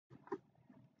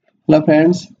Hello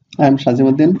friends, I am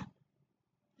Shazim.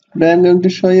 Today I am going to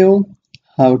show you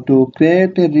how to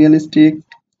create a realistic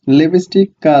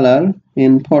lipstick color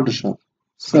in Photoshop.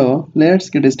 So let's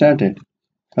get started.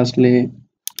 Firstly,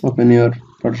 open your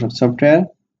Photoshop software,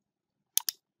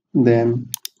 then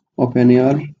open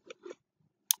your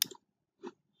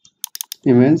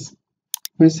image.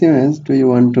 Which image do you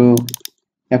want to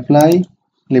apply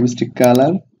lipstick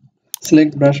color?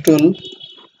 Select brush tool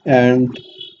and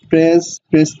press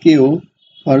Q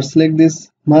or select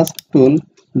this mask tool,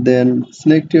 then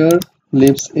select your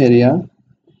lips area.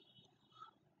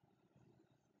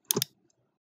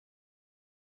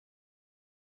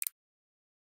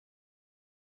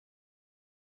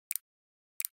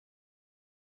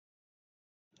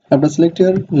 After select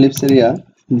your lips area,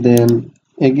 then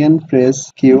again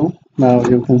press Q. Now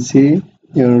you can see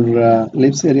your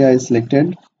lips area is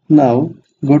selected. Now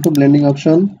go to blending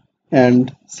option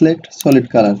and select solid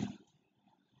color.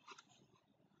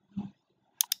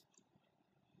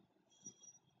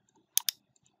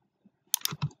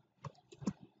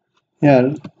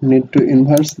 Here need to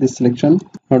inverse this selection.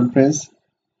 Hold press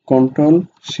Ctrl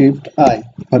Shift I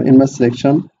for inverse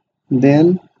selection.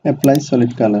 Then apply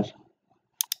solid color.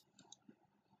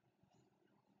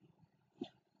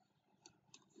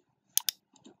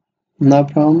 Now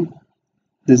from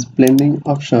this blending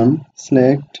option,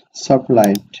 select soft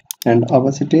light and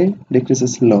opacity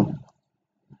decreases low.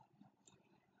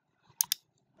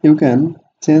 You can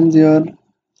change your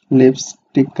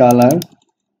lipstick color.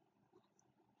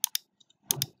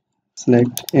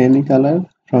 Select any color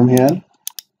from here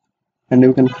and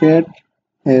you can create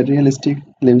a realistic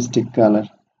lipstick color.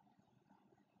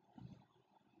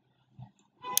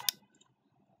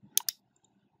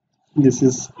 This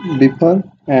is before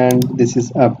and this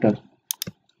is after.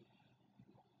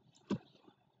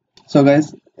 So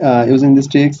guys, using these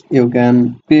tricks you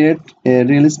can create a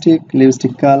realistic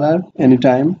lipstick color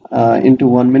anytime into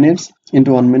 1 minute.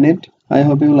 I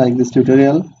hope you like this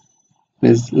tutorial.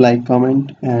 Please like,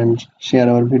 comment and share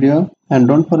our video, and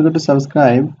don't forget to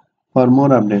subscribe for more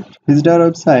updates. Visit our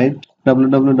website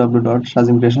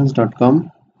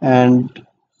www.shazimcreations.com and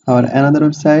our another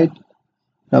website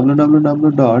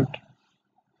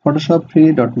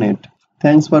www.photoshopfree.net.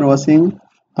 Thanks for watching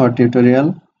our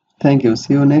tutorial. Thank you.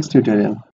 See you next tutorial.